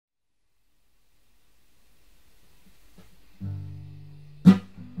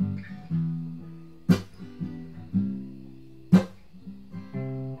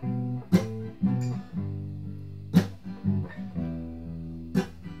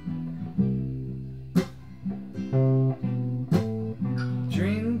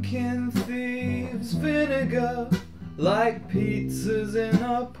like pizzas in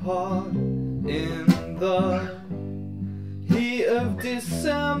a pod in the heat of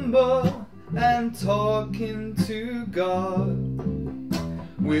December, and talking to God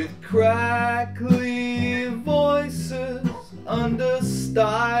with crackly voices under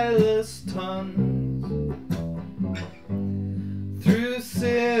stylus tongues, through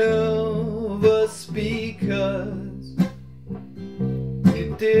silver speakers.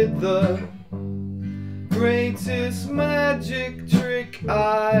 You did the greatest magic trick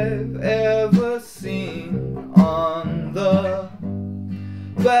I've ever seen on the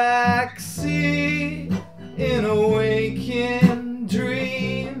backseat in a waking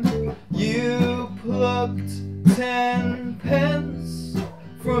dream. You plucked 10 pence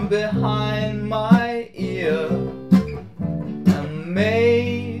from behind my ear and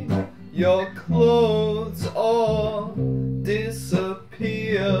made your clothes all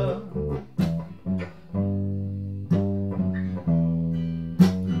disappear.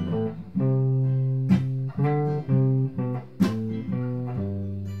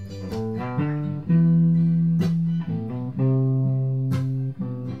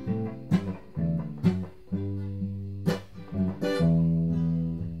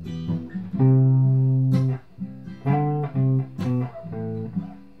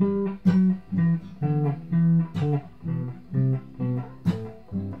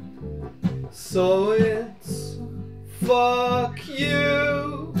 So it's fuck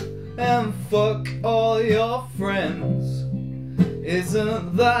you and fuck all your friends.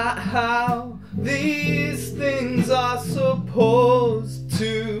 Isn't that how these things are supposed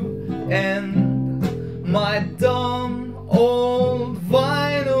to end? My dumb old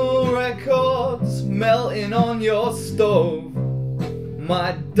vinyl records melting on your stove.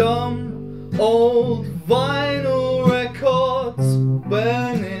 My dumb old vinyl records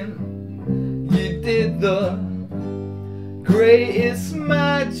burning. You did the greatest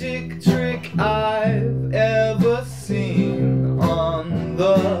magic trick I've ever seen on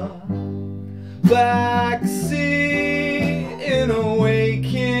the backseat in a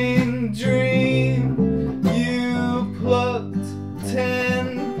waking dream. You plucked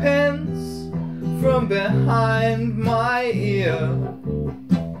 10 pence from behind my ear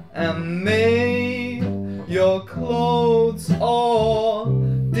and made your clothes all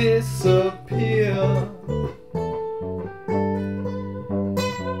disappear.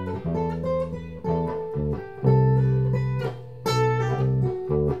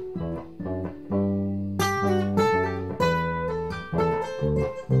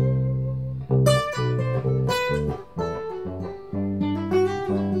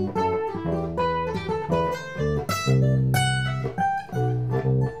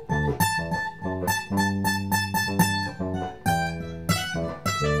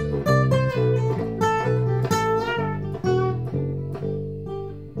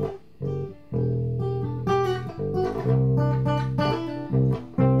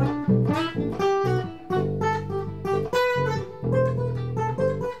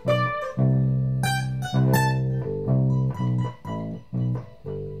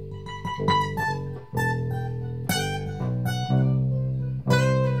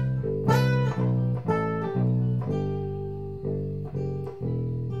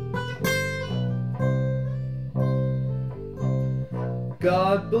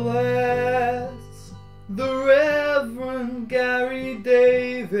 God bless the Reverend Gary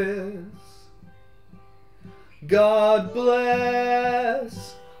Davis. God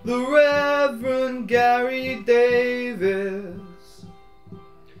bless the Reverend Gary Davis.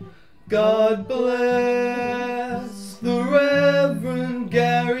 God bless the Reverend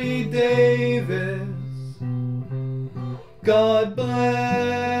Gary Davis. God bless